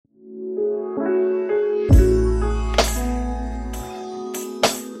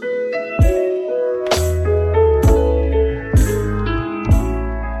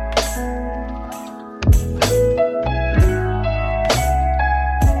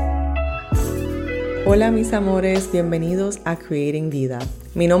Hola mis amores, bienvenidos a Creating Vida.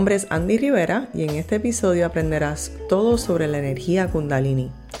 Mi nombre es Andy Rivera y en este episodio aprenderás todo sobre la energía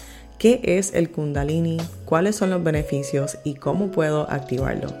Kundalini. ¿Qué es el Kundalini? ¿Cuáles son los beneficios? ¿Y cómo puedo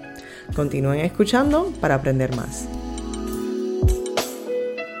activarlo? Continúen escuchando para aprender más.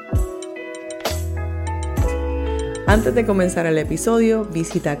 Antes de comenzar el episodio,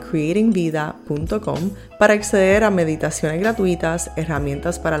 visita creatingvida.com para acceder a meditaciones gratuitas,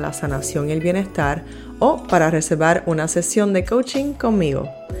 herramientas para la sanación y el bienestar o para reservar una sesión de coaching conmigo.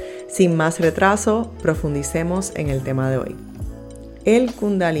 Sin más retraso, profundicemos en el tema de hoy. El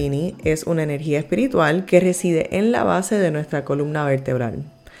Kundalini es una energía espiritual que reside en la base de nuestra columna vertebral.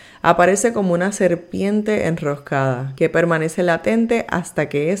 Aparece como una serpiente enroscada que permanece latente hasta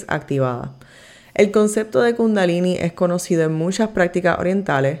que es activada. El concepto de Kundalini es conocido en muchas prácticas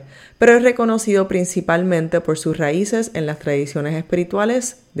orientales, pero es reconocido principalmente por sus raíces en las tradiciones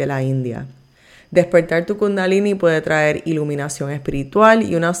espirituales de la India. Despertar tu Kundalini puede traer iluminación espiritual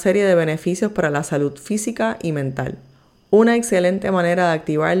y una serie de beneficios para la salud física y mental. Una excelente manera de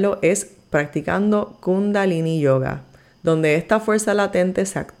activarlo es practicando Kundalini Yoga, donde esta fuerza latente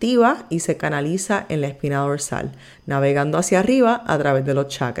se activa y se canaliza en la espina dorsal, navegando hacia arriba a través de los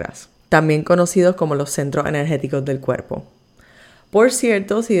chakras, también conocidos como los centros energéticos del cuerpo. Por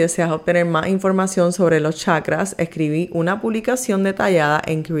cierto, si deseas obtener más información sobre los chakras, escribí una publicación detallada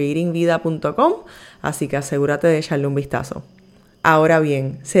en creatingvida.com, así que asegúrate de echarle un vistazo. Ahora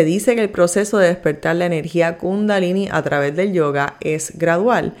bien, se dice que el proceso de despertar la energía Kundalini a través del yoga es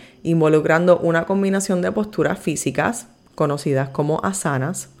gradual, involucrando una combinación de posturas físicas, conocidas como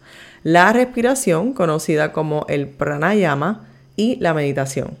asanas, la respiración, conocida como el pranayama, y la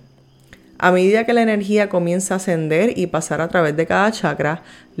meditación. A medida que la energía comienza a ascender y pasar a través de cada chakra,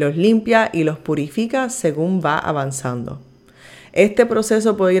 los limpia y los purifica según va avanzando. Este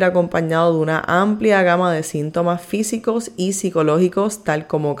proceso puede ir acompañado de una amplia gama de síntomas físicos y psicológicos, tal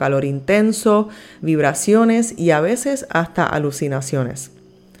como calor intenso, vibraciones y a veces hasta alucinaciones.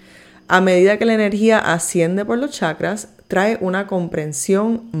 A medida que la energía asciende por los chakras, trae una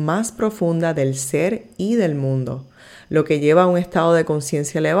comprensión más profunda del ser y del mundo, lo que lleva a un estado de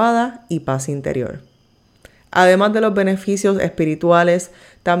conciencia elevada y paz interior. Además de los beneficios espirituales,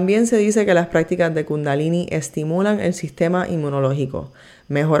 también se dice que las prácticas de Kundalini estimulan el sistema inmunológico,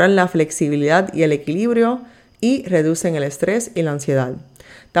 mejoran la flexibilidad y el equilibrio y reducen el estrés y la ansiedad.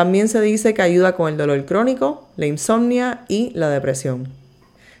 También se dice que ayuda con el dolor crónico, la insomnia y la depresión.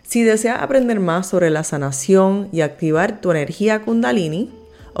 Si deseas aprender más sobre la sanación y activar tu energía Kundalini,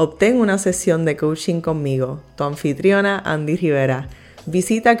 obtén una sesión de coaching conmigo, tu anfitriona Andy Rivera.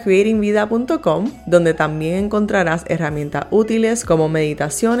 Visita creatingvida.com, donde también encontrarás herramientas útiles como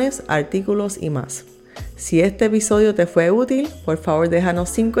meditaciones, artículos y más. Si este episodio te fue útil, por favor déjanos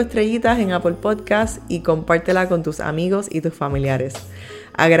 5 estrellitas en Apple Podcasts y compártela con tus amigos y tus familiares.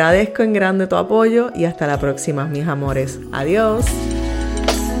 Agradezco en grande tu apoyo y hasta la próxima, mis amores. Adiós.